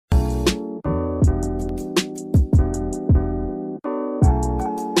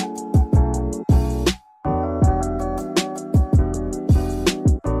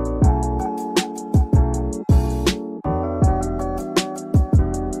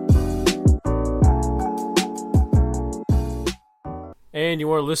And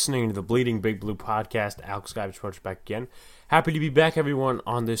you are listening to the Bleeding Big Blue podcast. Alex Guyvich back again. Happy to be back, everyone,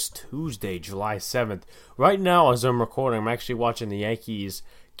 on this Tuesday, July 7th. Right now, as I'm recording, I'm actually watching the Yankees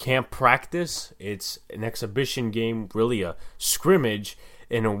camp practice. It's an exhibition game, really a scrimmage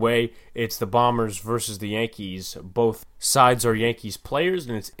in a way. It's the Bombers versus the Yankees. Both sides are Yankees players,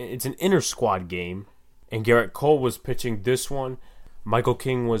 and it's an inter-squad game. And Garrett Cole was pitching this one. Michael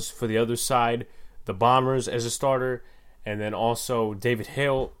King was for the other side, the Bombers as a starter. And then also David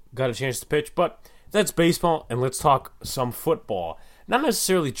Hale got a chance to pitch. But that's baseball, and let's talk some football. Not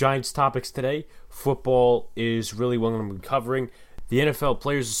necessarily Giants topics today. Football is really what I'm going to be covering. The NFL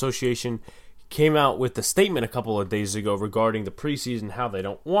Players Association came out with a statement a couple of days ago regarding the preseason, how they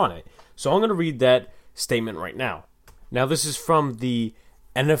don't want it. So I'm going to read that statement right now. Now, this is from the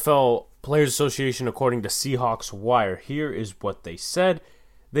NFL Players Association according to Seahawks Wire. Here is what they said.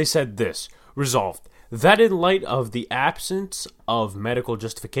 They said this: resolved, that in light of the absence of medical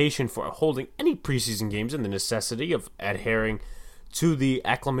justification for holding any preseason games and the necessity of adhering to the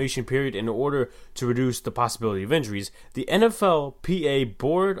acclimation period in order to reduce the possibility of injuries, the NFLPA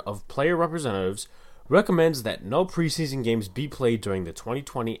Board of Player Representatives recommends that no preseason games be played during the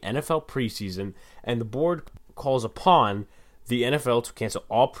 2020 NFL preseason, and the board calls upon the NFL to cancel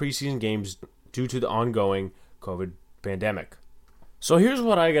all preseason games due to the ongoing COVID pandemic. So here's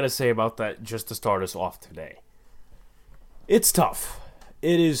what I got to say about that just to start us off today. It's tough.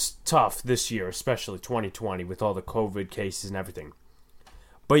 It is tough this year, especially 2020, with all the COVID cases and everything.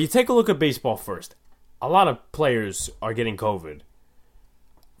 But you take a look at baseball first. A lot of players are getting COVID.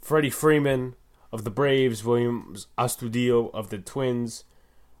 Freddie Freeman of the Braves, William Astudillo of the Twins,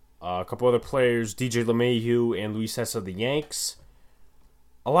 a couple other players, DJ LeMahieu and Luis Cessa of the Yanks.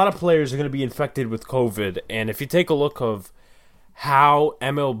 A lot of players are going to be infected with COVID, and if you take a look of how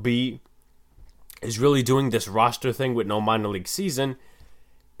MLB is really doing this roster thing with no minor league season,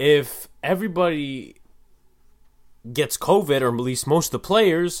 if everybody gets COVID, or at least most of the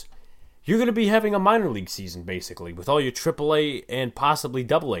players, you're going to be having a minor league season, basically, with all your AAA and possibly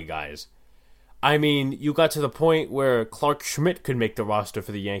AA guys. I mean, you got to the point where Clark Schmidt could make the roster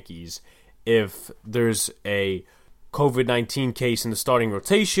for the Yankees if there's a COVID-19 case in the starting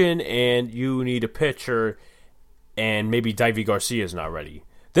rotation and you need a pitcher and maybe Deivi Garcia is not ready.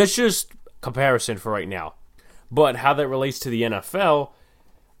 That's just comparison for right now. But how that relates to the NFL,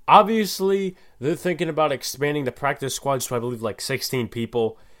 obviously, they're thinking about expanding the practice squads to, I believe, like 16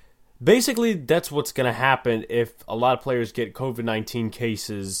 people. Basically, that's what's going to happen if a lot of players get COVID-19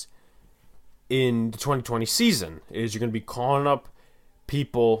 cases in the 2020 season, is you're going to be calling up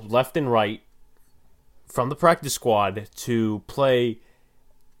people left and right from the practice squad to play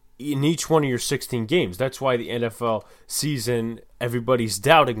in each one of your 16 games. That's why the NFL season, everybody's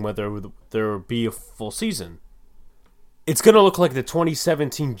doubting whether there will be a full season. It's going to look like the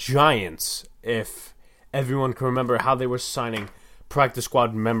 2017 Giants, if everyone can remember how they were signing practice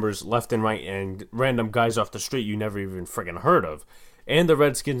squad members left and right and random guys off the street you never even friggin' heard of. And the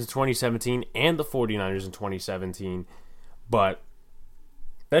Redskins in 2017 and the 49ers in 2017. But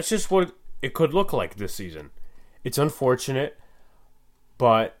that's just what it could look like this season. It's unfortunate,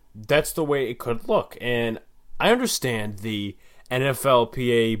 but that's the way it could look. And I understand the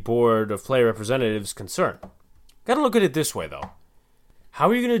NFLPA Board of Player Representatives' concern. Got to look at it this way, though. How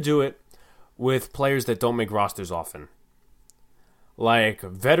are you going to do it with players that don't make rosters often? Like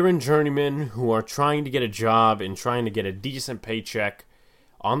veteran journeymen who are trying to get a job and trying to get a decent paycheck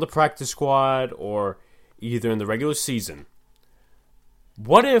on the practice squad or either in the regular season.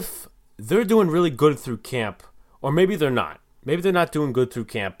 What if they're doing really good through camp, or maybe they're not? Maybe they're not doing good through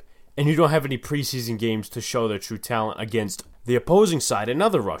camp, and you don't have any preseason games to show their true talent against the opposing side and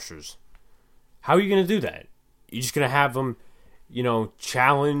other rushers. How are you going to do that? You're just going to have them,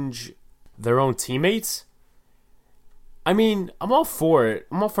 challenge their own teammates? I mean, I'm all for it.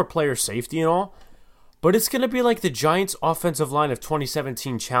 I'm all for player safety and all. But it's going to be like the Giants' offensive line of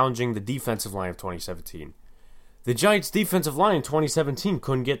 2017 challenging the defensive line of 2017. The Giants' defensive line in 2017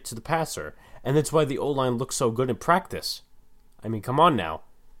 couldn't get to the passer, and that's why the O-line looks so good in practice. I mean, come on now.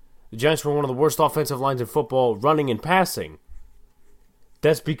 The Giants were one of the worst offensive lines in football running and passing.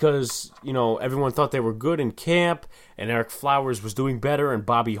 That's because, everyone thought they were good in camp, and Eric Flowers was doing better, and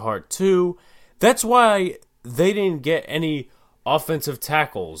Bobby Hart too. That's why they didn't get any offensive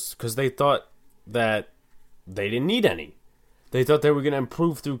tackles, because they thought that they didn't need any. They thought they were going to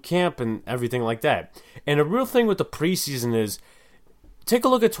improve through camp and everything like that. And the real thing with the preseason is, take a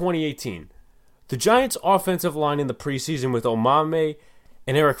look at 2018. The Giants' offensive line in the preseason with Omameh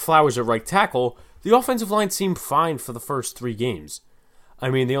and Eric Flowers at right tackle, the offensive line seemed fine for the first 3 games. I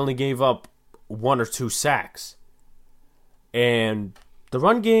mean, they only gave up 1 or 2 sacks. And the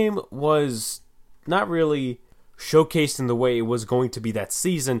run game was not really showcased in the way it was going to be that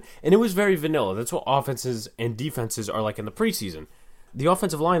season, and it was very vanilla. That's what offenses and defenses are like in the preseason. The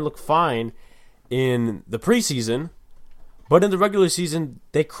offensive line looked fine in the preseason, but in the regular season,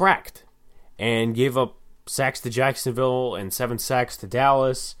 they cracked and gave up sacks to Jacksonville and 7 sacks to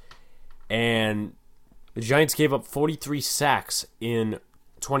Dallas, and the Giants gave up 43 sacks in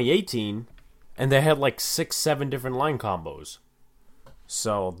 2018, and they had like 6-7 different line combos.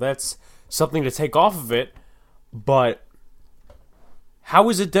 So that's something to take off of it. But how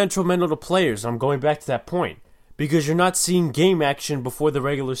is it detrimental to players? I'm going back to that point. Because you're not seeing game action before the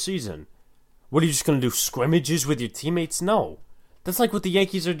regular season. What, are you just going to do scrimmages with your teammates? No. That's like what the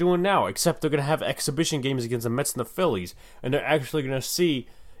Yankees are doing now, except they're going to have exhibition games against the Mets and the Phillies. And they're actually going to see,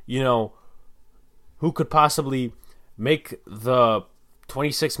 who could possibly make the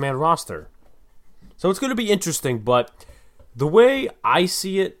 26-man roster. So it's going to be interesting, but the way I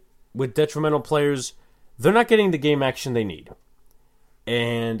see it with detrimental players, they're not getting the game action they need.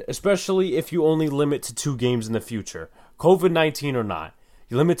 And especially if you only limit to 2 games in the future, COVID-19 or not.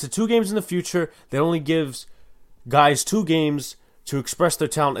 You limit to 2 games in the future, that only gives guys 2 games to express their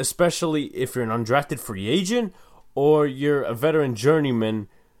talent, especially if you're an undrafted free agent or you're a veteran journeyman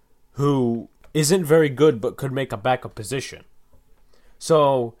who isn't very good but could make a backup position.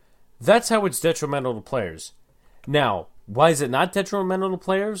 So that's how it's detrimental to players. Now, why is it not detrimental to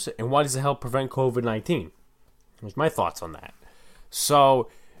players, and why does it help prevent COVID-19? Here's my thoughts on that. So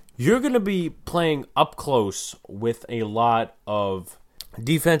you're going to be playing up close with a lot of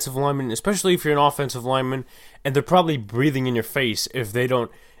defensive linemen, especially if you're an offensive lineman, and they're probably breathing in your face if they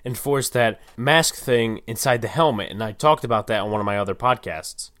don't enforce that mask thing inside the helmet, and I talked about that on one of my other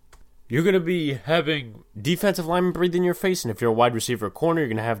podcasts. You're going to be having defensive linemen breathe in your face, and if you're a wide receiver or corner, you're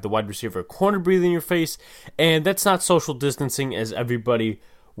going to have the wide receiver or corner breathe in your face, and that's not social distancing as everybody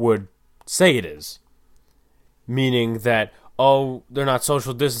would say it is. Meaning that, they're not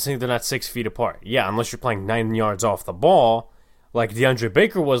social distancing, they're not 6 feet apart. Yeah, unless you're playing 9 yards off the ball, like DeAndre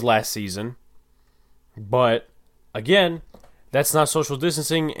Baker was last season. But, again, that's not social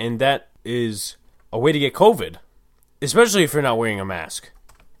distancing, and that is a way to get COVID. Especially if you're not wearing a mask.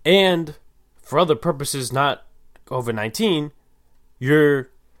 And, for other purposes, not COVID-19,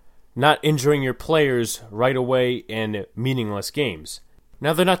 you're not injuring your players right away in meaningless games.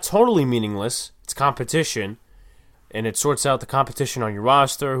 Now, they're not totally meaningless. It's competition. And it sorts out the competition on your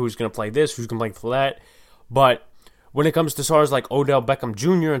roster, who's going to play this, who's going to play for that. But when it comes to stars like Odell Beckham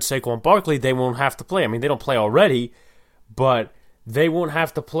Jr. and Saquon Barkley, they won't have to play. I mean, they don't play already, but they won't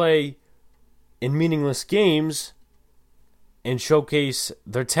have to play in meaningless games and showcase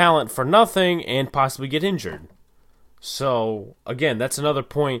their talent for nothing and possibly get injured. So, again, that's another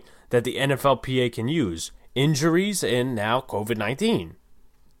point that the NFLPA can use. Injuries and now COVID-19.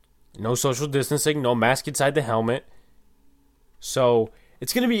 No social distancing, no mask inside the helmet. So,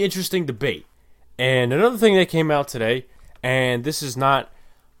 it's going to be an interesting debate. And another thing that came out today, and this is not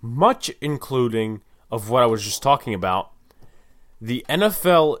much including of what I was just talking about, the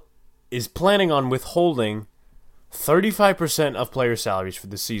NFL is planning on withholding 35% of player salaries for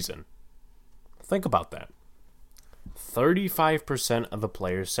the season. Think about that. 35% of the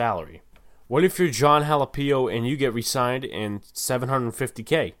player's salary. What if you're John Jalapeno and you get re-signed in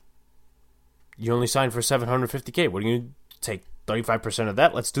 $750K? You only signed for $750K. What are you going to take 35% of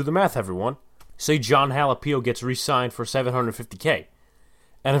that? Let's do the math, everyone. Say John Jalapeno gets re-signed for $750K.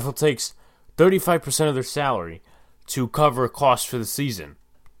 NFL takes 35% of their salary to cover costs for the season.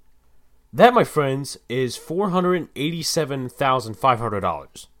 That, my friends, is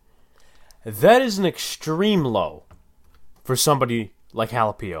 $487,500. That is an extreme low for somebody like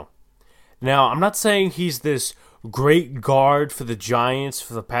Jalapeno. Now, I'm not saying he's this great guard for the Giants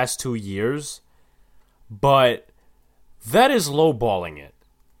for the past 2 years, but that is lowballing it.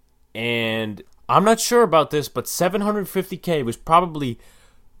 And I'm not sure about this, but $750K was probably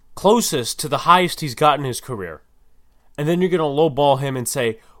closest to the highest he's gotten in his career. And then you're going to lowball him and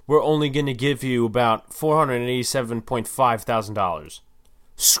say, we're only going to give you about $487,500.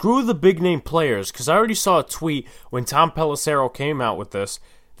 Screw the big-name players, because I already saw a tweet when Tom Pelissero came out with this,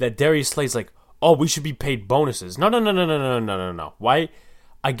 that Darius Slay's like, oh, we should be paid bonuses. No. Why?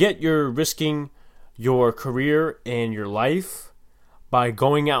 I get you're risking your career and your life by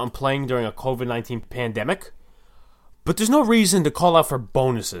going out and playing during a COVID-19 pandemic, but there's no reason to call out for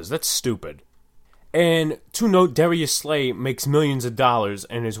bonuses. That's stupid. And to note, Darius Slay makes millions of dollars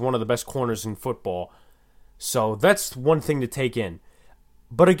and is one of the best corners in football. So that's one thing to take in.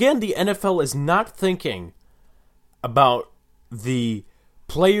 But again, the NFL is not thinking about the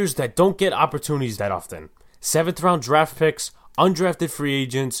players that don't get opportunities that often. 7th round draft picks, undrafted free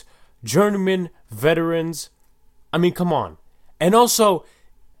agents, journeyman, veterans. I mean, come on. And also,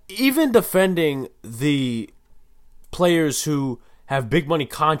 even defending the players who have big money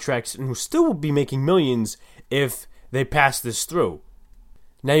contracts and who still will be making millions if they pass this through.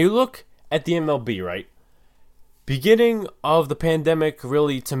 Now you look at the MLB, right? Beginning of the pandemic,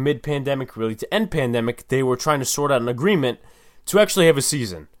 really to mid-pandemic, really to end pandemic, they were trying to sort out an agreement to actually have a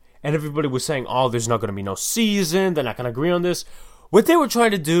season. And everybody was saying, oh, there's not going to be no season, they're not going to agree on this. What they were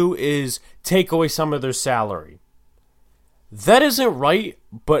trying to do is take away some of their salary. That isn't right,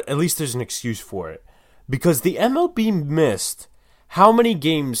 but at least there's an excuse for it. Because the MLB missed how many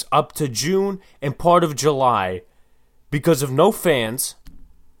games up to June and part of July because of no fans,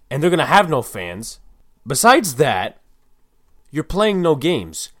 and they're going to have no fans. Besides that, you're playing no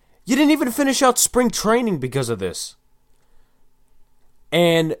games. You didn't even finish out spring training because of this.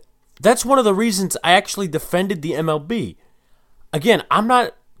 And that's one of the reasons I actually defended the MLB. Again, I'm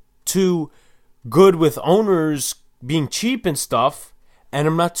not too good with owners being cheap and stuff, and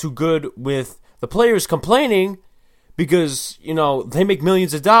I'm not too good with the players complaining because, they make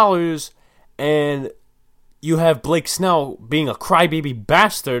millions of dollars, and you have Blake Snell being a crybaby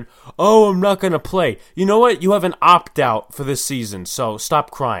bastard. Oh, I'm not going to play. You know what? You have an opt-out for this season, so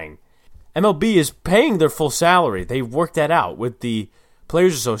stop crying. MLB is paying their full salary. They've worked that out with the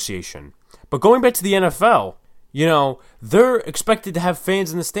Players Association. But going back to the NFL, they're expected to have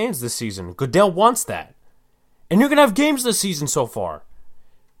fans in the stands this season. Goodell wants that. And you're going to have games this season so far.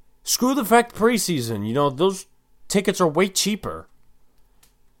 Screw the fact preseason. Those tickets are way cheaper.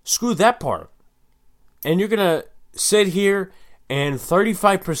 Screw that part. And you're going to sit here and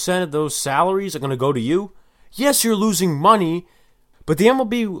 35% of those salaries are going to go to you? Yes, you're losing money, but the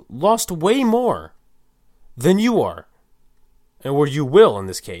MLB lost way more than you are. Or you will in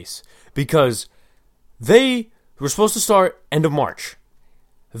this case. Because they were supposed to start end of March.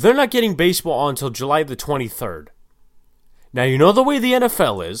 They're not getting baseball until July the 23rd. Now, you know the way the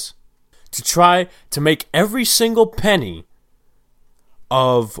NFL is, to try to make every single penny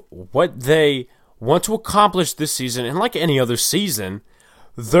of what they want to accomplish this season, and like any other season,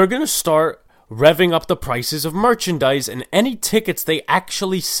 they're going to start revving up the prices of merchandise and any tickets they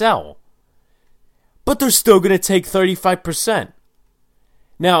actually sell. But they're still going to take 35%.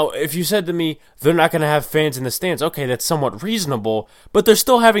 Now, if you said to me, they're not going to have fans in the stands, okay, that's somewhat reasonable, but they're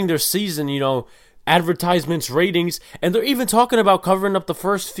still having their season, advertisements, ratings, and they're even talking about covering up the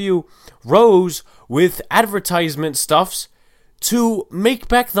first few rows with advertisement stuffs to make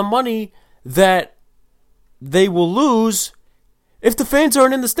back the money that they will lose if the fans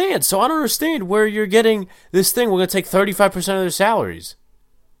aren't in the stands. So I don't understand where you're getting this thing. We're going to take 35% of their salaries.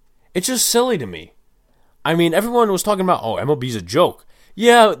 It's just silly to me. I mean, everyone was talking about, MLB's a joke.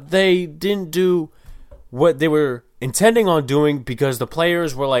 Yeah, they didn't do what they were intending on doing because the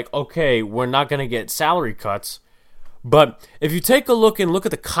players were like, okay, we're not going to get salary cuts. But if you take a look at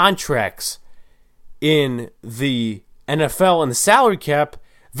the contracts in the NFL and the salary cap,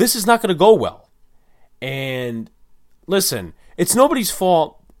 this is not going to go well. And listen, it's nobody's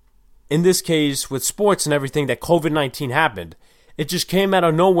fault in this case with sports and everything that COVID-19 happened. It just came out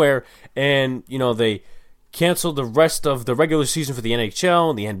of nowhere, and they canceled the rest of the regular season for the NHL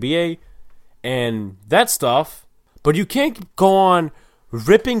and the NBA and that stuff. But you can't go on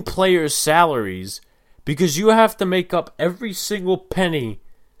ripping players' salaries because you have to make up every single penny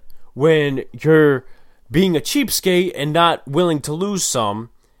when you're being a cheapskate and not willing to lose some.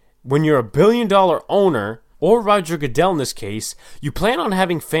 When you're a billion-dollar owner, or Roger Goodell in this case, you plan on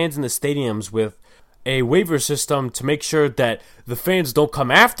having fans in the stadiums with a waiver system to make sure that the fans don't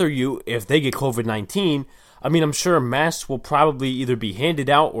come after you if they get COVID-19. I mean, I'm sure masks will probably either be handed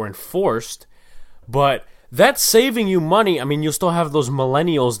out or enforced, but that's saving you money. I mean, you'll still have those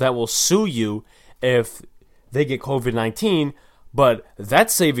millennials that will sue you if they get COVID-19, but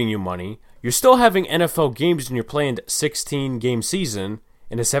that's saving you money. You're still having NFL games and you're playing 16-game season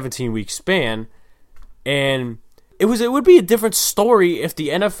in a 17-week span, and it would be a different story if the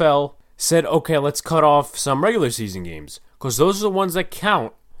NFL said, okay, let's cut off some regular season games, because those are the ones that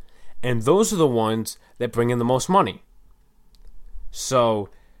count, and those are the ones that bring in the most money. So,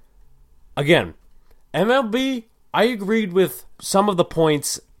 again, MLB, I agreed with some of the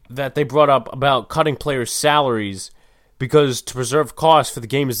points that they brought up about cutting players' salaries because to preserve costs for the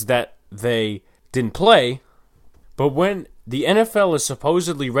games that they didn't play. But when the NFL is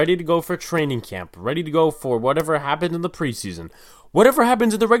supposedly ready to go for training camp, ready to go for whatever happened in the preseason, whatever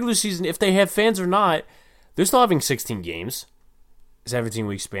happens in the regular season, if they have fans or not, they're still having 16 games,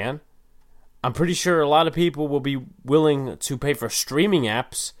 17-week span. I'm pretty sure a lot of people will be willing to pay for streaming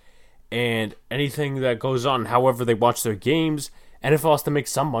apps and anything that goes on, however they watch their games, NFL has to make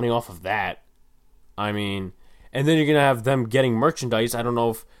some money off of that. I mean, and then you're going to have them getting merchandise. I don't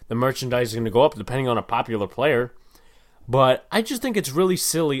know if the merchandise is going to go up depending on a popular player. But I just think it's really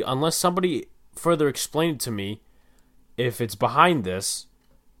silly unless somebody further explained to me if it's behind this.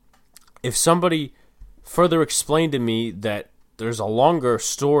 If somebody further explained to me that there's a longer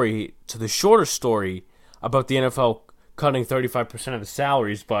story to the shorter story about the NFL cutting 35% of the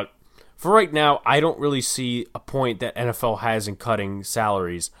salaries. But for right now, I don't really see a point that NFL has in cutting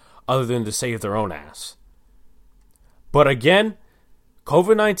salaries other than to save their own ass. But again,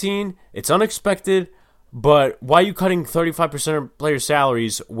 COVID-19, it's unexpected, but why are you cutting 35% of players'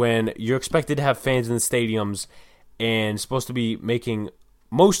 salaries when you're expected to have fans in the stadiums and supposed to be making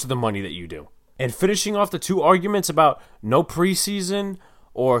most of the money that you do? And finishing off the two arguments about no preseason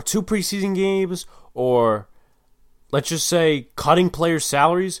or 2 preseason games or, let's just say, cutting players'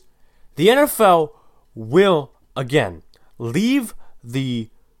 salaries, the NFL will, again, leave the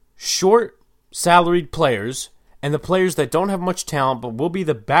short salaried players and the players that don't have much talent but will be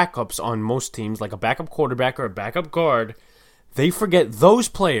the backups on most teams, like a backup quarterback or a backup guard. They forget those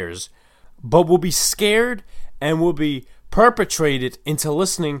players, but will be scared and will be perpetrated into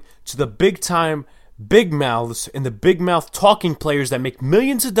listening to the big-time big mouths and the big mouth talking players that make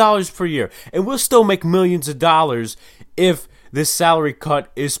millions of dollars per year. And will still make millions of dollars if this salary cut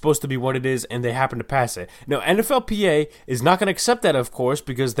is supposed to be what it is and they happen to pass it. Now, NFLPA is not going to accept that, of course,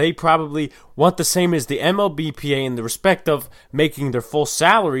 because they probably want the same as the MLBPA in the respect of making their full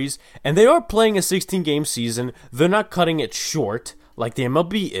salaries, and they are playing a 16-game season. They're not cutting it short like the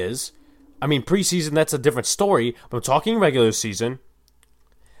MLB is. I mean, preseason, that's a different story, but I'm talking regular season.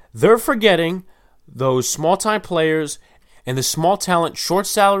 They're forgetting those small-time players and the small-talent,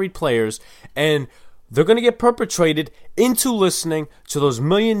 short-salaried players, and they're going to get perpetrated into listening to those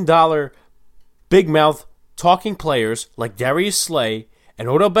million-dollar, big-mouth talking players like Darius Slay and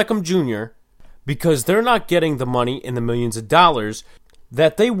Odell Beckham Jr. because they're not getting the money in the millions of dollars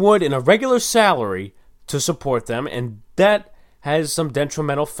that they would in a regular salary to support them, and that has some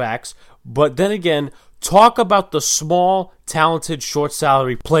detrimental facts. But then again, talk about the small, talented,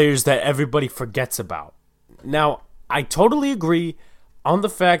 short-salary players that everybody forgets about. Now, I totally agree on the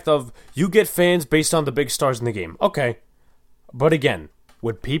fact of you get fans based on the big stars in the game. Okay. But again,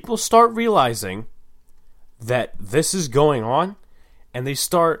 would people start realizing that this is going on and they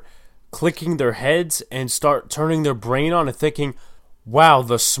start clicking their heads and start turning their brain on and thinking, wow,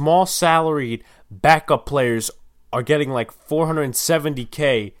 the small salaried backup players are getting like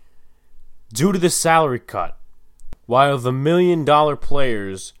 $470K due to the salary cut, while the $1 million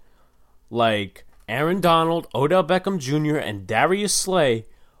players like Aaron Donald, Odell Beckham Jr., and Darius Slay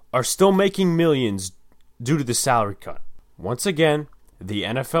are still making millions due to the salary cut. Once again, the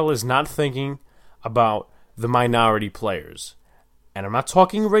NFL is not thinking about the minority players. And I'm not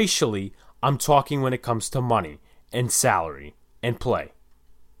talking racially, I'm talking when it comes to money and salary and play.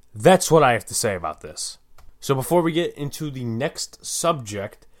 That's what I have to say about this. So before we get into the next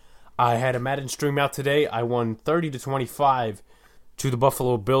subject, I had a Madden stream out today. I won 30-25 to the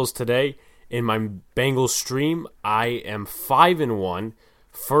Buffalo Bills today. In my Bengals stream, I am 5-1,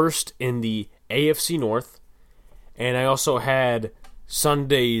 first in the AFC North. And I also had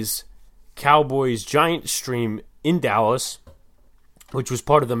Sunday's Cowboys-Giants stream in Dallas, which was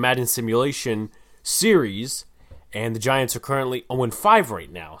part of the Madden Simulation series. And the Giants are currently 0-5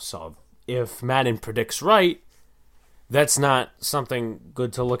 right now. So if Madden predicts right, that's not something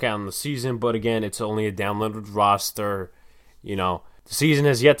good to look at in the season. But again, it's only a downloaded roster. You know, the season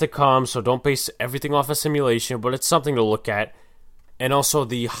has yet to come, so don't base everything off a simulation, but it's something to look at. And also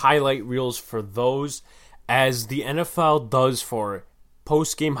the highlight reels for those, as the NFL does for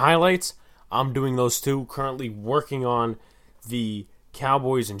post-game highlights. I'm doing those too, currently working on the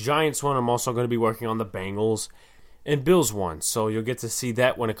Cowboys and Giants one. I'm also going to be working on the Bengals and Bills one, so you'll get to see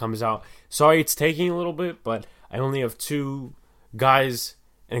that when it comes out. Sorry it's taking a little bit, but I only have 2 guys,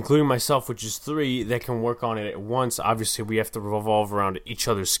 including myself, which is 3, that can work on it at once. Obviously, we have to revolve around each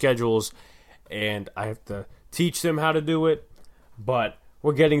other's schedules, and I have to teach them how to do it. But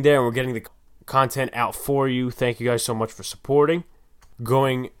we're getting there, and we're getting the content out for you. Thank you guys so much for supporting.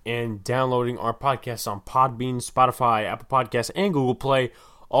 Going and downloading our podcast on Podbean, Spotify, Apple Podcasts, and Google Play.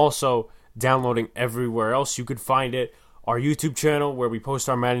 Also, downloading everywhere else you could find it. Our YouTube channel, where we post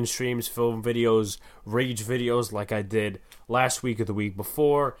our Madden streams, film videos, rage videos like I did last week or the week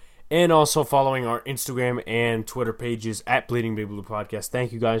before, and also following our Instagram and Twitter pages at Bleeding Big Blue Podcast.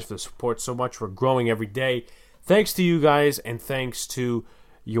 Thank you guys for the support so much. We're growing every day. Thanks to you guys, and thanks to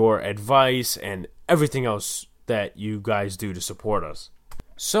your advice and everything else that you guys do to support us.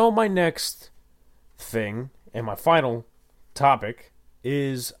 So my next thing and my final topic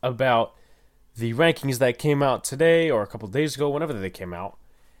is about the rankings that came out today or a couple of days ago, whenever they came out,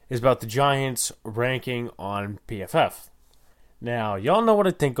 is about the Giants ranking on PFF. Now, y'all know what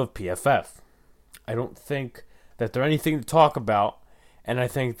I think of PFF. I don't think that they're anything to talk about, and I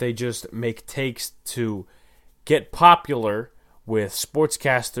think they just make takes to get popular with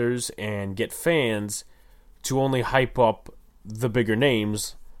sportscasters and get fans to only hype up the bigger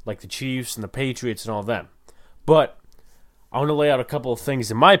names like the Chiefs and the Patriots and all of them. But I want to lay out a couple of things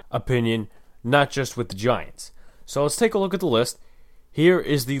in my opinion, not just with the Giants. So let's take a look at the list. Here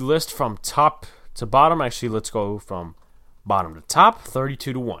is the list from top to bottom. Actually, let's go from bottom to top,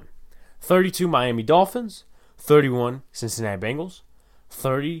 32-1. 32 Miami Dolphins, 31 Cincinnati Bengals,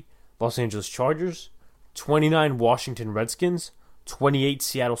 30 Los Angeles Chargers, 29 Washington Redskins, 28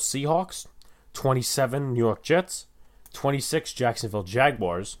 Seattle Seahawks, 27 New York Jets, 26 Jacksonville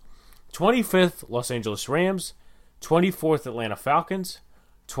Jaguars, 25th Los Angeles Rams, 24th Atlanta Falcons,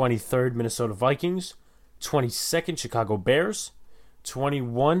 23rd Minnesota Vikings, 22nd Chicago Bears,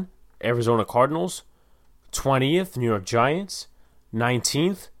 21 Arizona Cardinals, 20th New York Giants,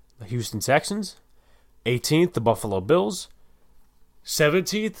 19th the Houston Texans, 18th the Buffalo Bills,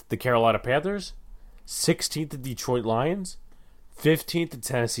 17th the Carolina Panthers, 16th the Detroit Lions, 15th the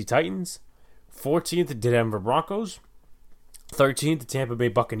Tennessee Titans, 14th the Denver Broncos, 13th the Tampa Bay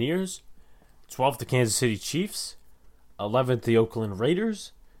Buccaneers, 12th the Kansas City Chiefs, 11th the Oakland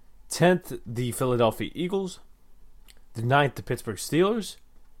Raiders, 10th the Philadelphia Eagles, the 9th the Pittsburgh Steelers,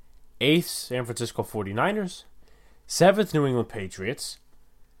 8th San Francisco 49ers, 7th New England Patriots,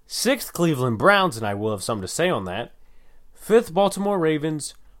 6th Cleveland Browns, and I will have something to say on that, 5th Baltimore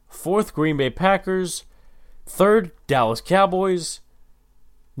Ravens, 4th Green Bay Packers, 3rd Dallas Cowboys,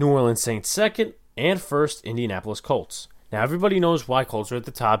 New Orleans Saints 2nd, and 1st Indianapolis Colts. Now, everybody knows why Colts are at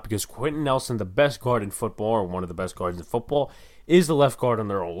the top, because Quentin Nelson, the best guard in football, or one of the best guards in football, is the left guard on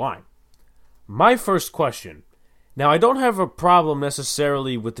their O-line. My first question. Now, I don't have a problem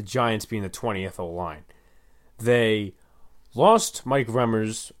necessarily with the Giants being the 20th O-line. They lost Mike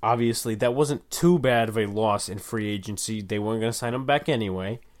Remmers. Obviously, that wasn't too bad of a loss in free agency. They weren't going to sign him back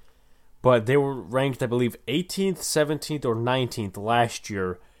anyway. But they were ranked, I believe, 18th, 17th, or 19th last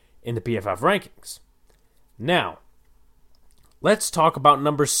year in the PFF rankings. Now, let's talk about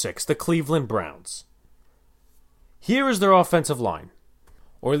number 6, the Cleveland Browns. Here is their offensive line,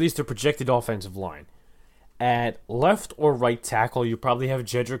 or at least their projected offensive line. At left or right tackle, you probably have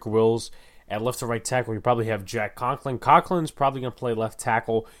Jedrick Wills. At left or right tackle, you probably have Jack Conklin. Conklin's probably going to play left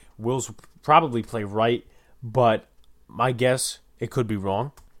tackle. Wills will probably play right, but my guess, it could be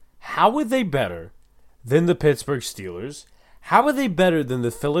wrong. How are they better than the Pittsburgh Steelers? How are they better than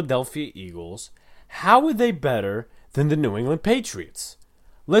the Philadelphia Eagles? How are they better than the New England Patriots?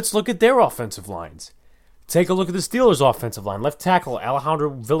 Let's look at their offensive lines. Take a look at the Steelers' offensive line. Left tackle, Alejandro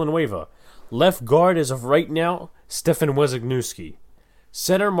Villanueva. Left guard, as of right now, Stefan Wisniewski.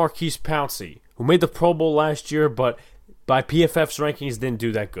 Center, Marquise Pouncey, who made the Pro Bowl last year, but by PFF's rankings didn't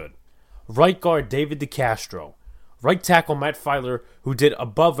do that good. Right guard, David DeCastro. Right tackle, Matt Filer, who did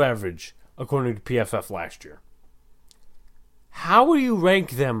above average, according to PFF last year. How will you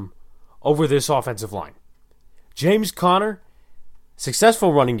rank them over this offensive line? James Conner,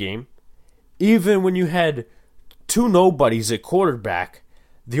 successful running game. Even when you had two nobodies at quarterback,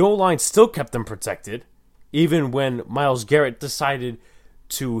 the O-line still kept them protected. Even when Myles Garrett decided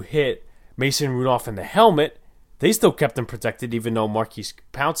to hit Mason Rudolph in the helmet, they still kept them protected, even though Marquise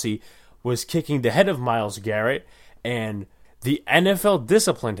Pouncey was kicking the head of Myles Garrett, and the NFL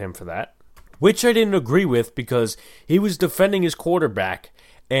disciplined him for that, which I didn't agree with because he was defending his quarterback,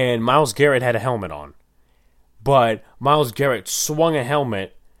 and Myles Garrett had a helmet on. But Myles Garrett swung a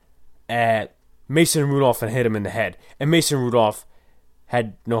helmet at Mason Rudolph and hit him in the head. And Mason Rudolph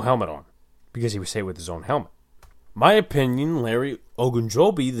had no helmet on because he was hit with his own helmet. My opinion, Larry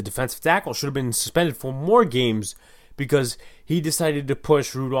Ogunjobi, the defensive tackle, should have been suspended for more games because he decided to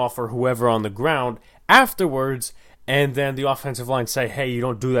push Rudolph or whoever on the ground afterwards, and then the offensive line say, hey, you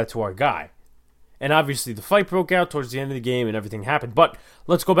don't do that to our guy. And obviously the fight broke out towards the end of the game and everything happened. But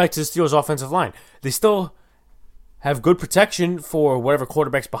let's go back to the Steelers' offensive line. They still have good protection for whatever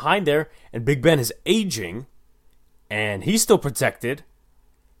quarterback's behind there, and Big Ben is aging, and he's still protected.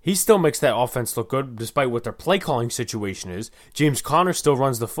 He still makes that offense look good despite what their play calling situation is. James Conner still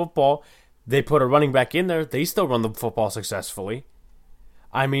runs the football. They put a running back in there. They still run the football successfully.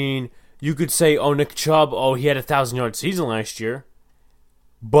 I mean, you could say, Nick Chubb, he had a 1,000-yard season last year.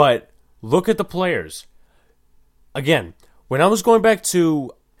 But look at the players. Again, when I was going back to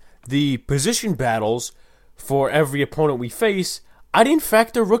the position battles for every opponent we face, I didn't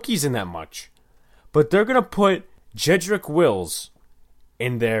factor rookies in that much. But they're going to put Jedrick Wills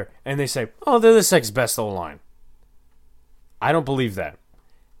in there, and they say, oh, they're the sixth best O-line. I don't believe that.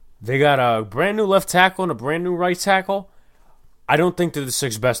 They got a brand new left tackle and a brand new right tackle. I don't think they're the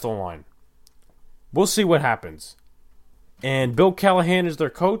sixth best O-line. We'll see what happens. And Bill Callahan is their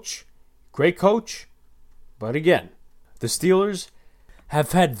coach. Great coach. But again, the Steelers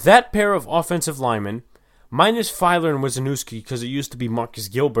have had that pair of offensive linemen, minus Filer and Wisniewski, because it used to be Marcus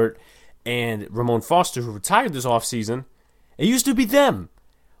Gilbert and Ramon Foster, who retired this offseason. It used to be them.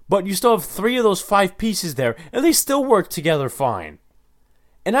 But you still have 3 of those 5 pieces there, and they still work together fine.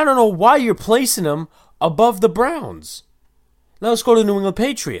 And I don't know why you're placing them above the Browns. Now let's go to the New England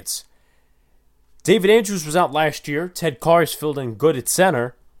Patriots. David Andrews was out last year. Ted Carr is filled in good at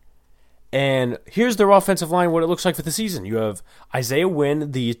center. And here's their offensive line, what it looks like for the season. You have Isaiah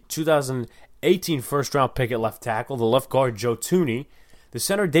Wynn, the 2018 first-round pick at left tackle. The left guard, Joe Thuney. The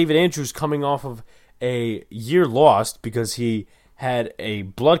center, David Andrews, coming off of a year lost because he had a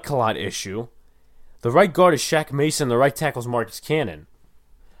blood clot issue. The right guard is Shaq Mason. The right tackle is Marcus Cannon.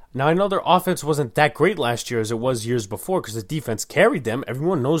 Now, I know their offense wasn't that great last year as it was years before because the defense carried them.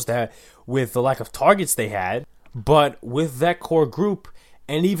 Everyone knows that with the lack of targets they had. But with that core group,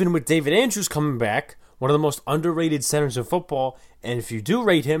 and even with David Andrews coming back, one of the most underrated centers in football, and if you do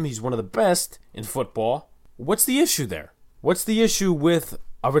rate him, he's one of the best in football, what's the issue there? What's the issue with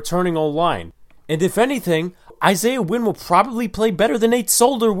a returning O-line? And if anything, Isaiah Wynn will probably play better than Nate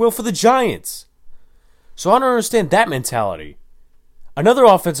Solder will for the Giants. So I don't understand that mentality. Another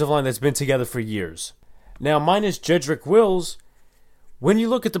offensive line that's been together for years. Now, minus Jedrick Wills, when you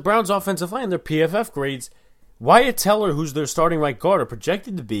look at the Browns' offensive line, their PFF grades, Wyatt Teller, who's their starting right guard, or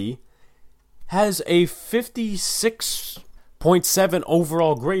projected to be, has a 56.7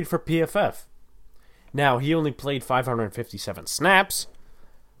 overall grade for PFF. Now, he only played 557 snaps,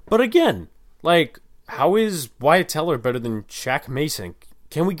 but again, how is Wyatt Teller better than Shaq Mason?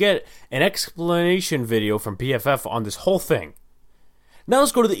 Can we get an explanation video from PFF on this whole thing? Now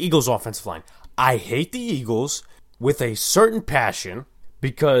let's go to the Eagles' offensive line. I hate the Eagles with a certain passion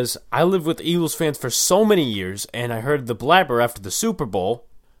because I lived with Eagles fans for so many years and I heard the blabber after the Super Bowl,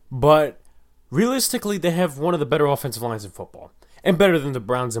 but realistically they have one of the better offensive lines in football and better than the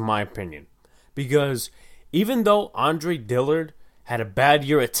Browns in my opinion because even though Andre Dillard had a bad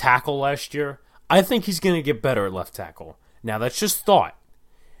year at tackle last year, I think he's going to get better at left tackle. Now that's just thought.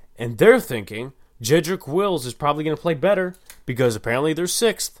 And they're thinking Jedrick Wills is probably going to play better because apparently they're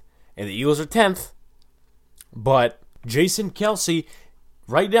 6th and the Eagles are 10th. But Jason Kelce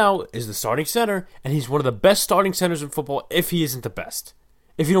right now is the starting center, and he's one of the best starting centers in football if he isn't the best,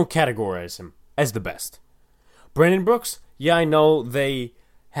 if you don't categorize him as the best. Brandon Brooks, yeah, I know they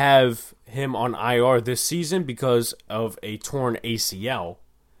have him on IR this season because of a torn ACL.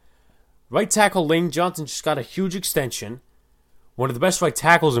 Right tackle Lane Johnson just got a huge extension, one of the best right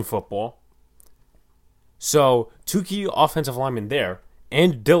tackles in football. So, 2 key offensive linemen there,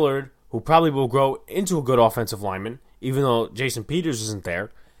 and Dillard, who probably will grow into a good offensive lineman, even though Jason Peters isn't there.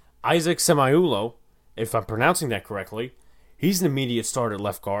 Isaac Semaiulo, if I'm pronouncing that correctly, he's an immediate starter at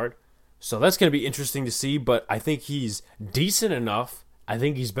left guard. So that's going to be interesting to see, but I think he's decent enough. I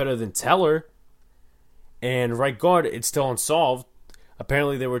think he's better than Teller. And right guard, it's still unsolved.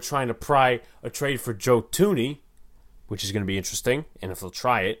 Apparently they were trying to pry a trade for Joe Thuney, which is going to be interesting, and if they'll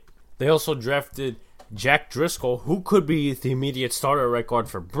try it. They also drafted Jack Driscoll, who could be the immediate starter at right guard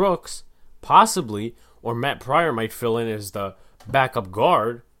for Brooks, possibly, or Matt Pryor might fill in as the backup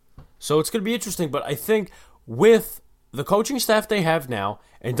guard. So it's going to be interesting, but I think with the coaching staff they have now,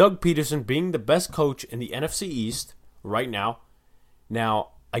 and Doug Peterson being the best coach in the NFC East right now,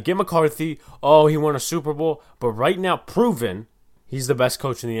 I get McCarthy, he won a Super Bowl, but right now proven he's the best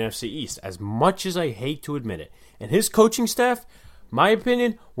coach in the NFC East, as much as I hate to admit it. And his coaching staff, my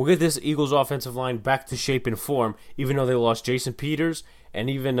opinion, will get this Eagles offensive line back to shape and form, even though they lost Jason Peters and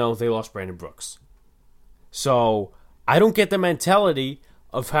even though they lost Brandon Brooks. So I don't get the mentality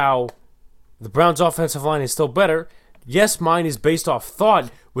of how the Browns offensive line is still better. Yes, mine is based off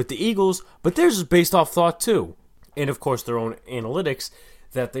thought with the Eagles, but theirs is based off thought too. And of course their own analytics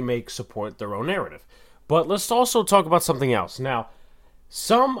that they make support their own narrative. But let's also talk about something else. Now,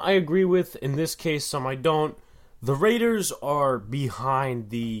 some I agree with in this case, some I don't. The Raiders are behind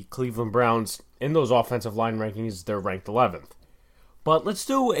the Cleveland Browns in those offensive line rankings. They're ranked 11th. But let's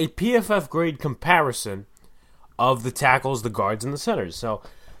do a PFF grade comparison of the tackles, the guards, and the centers. So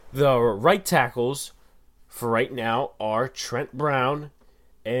the right tackles for right now are Trent Brown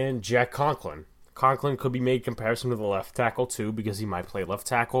and Jack Conklin. Conklin could be made comparison to the left tackle too because he might play left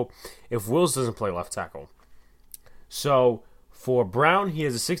tackle if Wills doesn't play left tackle. So For Brown, he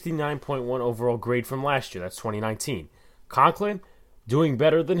has a 69.1 overall grade from last year. That's 2019. Conklin, doing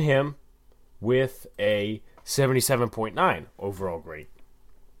better than him with a 77.9 overall grade.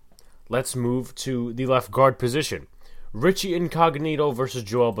 Let's move to the left guard position. Richie Incognito versus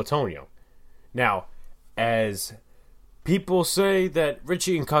Joel Bitonio. Now, as people say that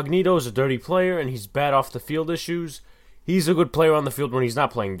Richie Incognito is a dirty player and he's bad off the field issues, he's a good player on the field when he's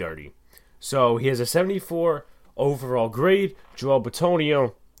not playing dirty. So he has a 74 overall grade. Joel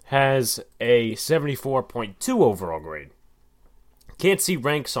Bitonio has a 74.2 overall grade. Can't see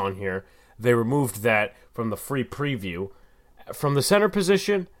ranks on here. They removed that from the free preview. From the center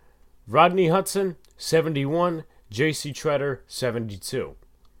position, Rodney Hudson, 71. J.C. Tretter, 72.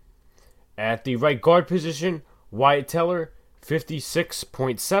 At the right guard position, Wyatt Teller,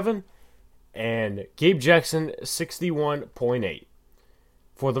 56.7. And Gabe Jackson, 61.8.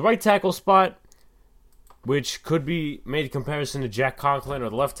 For the right tackle spot, which could be made in comparison to Jack Conklin, or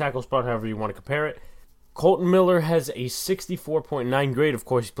the left tackle spot, however you want to compare it, Colton Miller has a 64.9 grade. Of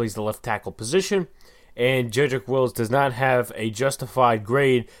course, he plays the left tackle position. And Jedrick Wills does not have a justified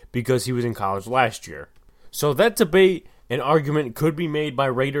grade because he was in college last year. So that debate and argument could be made by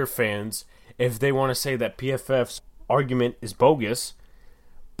Raider fans if they want to say that PFF's argument is bogus.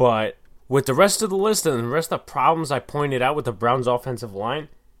 But with the rest of the list and the rest of the problems I pointed out with the Browns' offensive line,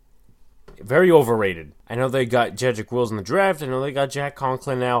 very overrated. I know they got Jedrick Wills in the draft. I know they got Jack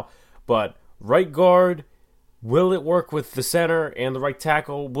Conklin now. But right guard, will it work with the center and the right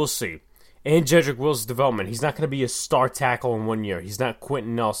tackle? We'll see. And Jedrick Wills' development. He's not going to be a star tackle in 1 year. He's not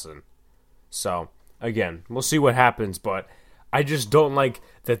Quentin Nelson. So, again, we'll see what happens. But I just don't like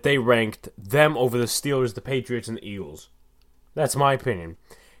that they ranked them over the Steelers, the Patriots, and the Eagles. That's my opinion.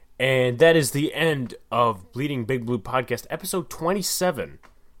 And that is the end of Bleeding Big Blue Podcast, episode 27.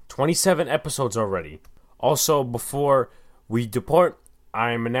 27 episodes already. Also, before we depart,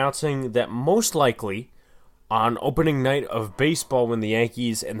 I'm announcing that most likely on opening night of baseball when the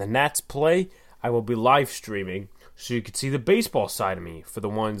Yankees and the Nats play, I will be live streaming so you can see the baseball side of me. For the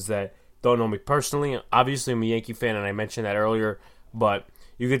ones that don't know me personally, obviously I'm a Yankee fan and I mentioned that earlier, but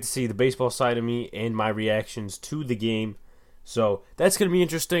you get to see the baseball side of me and my reactions to the game. So that's going to be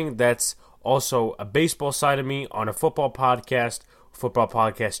interesting. That's also a baseball side of me on a football podcast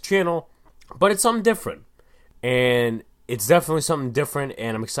channel, but it's something different. And it's definitely something different,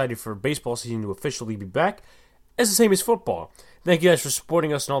 and I'm excited for baseball season to officially be back. It's the same as football. Thank you guys for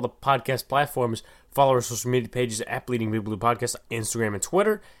supporting us on all the podcast platforms. Follow our social media pages at Bleeding Big Blue Podcast, Instagram and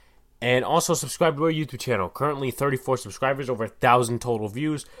Twitter. And also subscribe to our YouTube channel. Currently 34 subscribers, over 1,000 total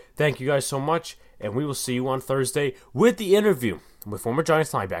views. Thank you guys so much, and we will see you on Thursday with the interview with former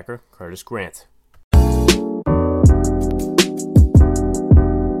Giants linebacker Curtis Grant.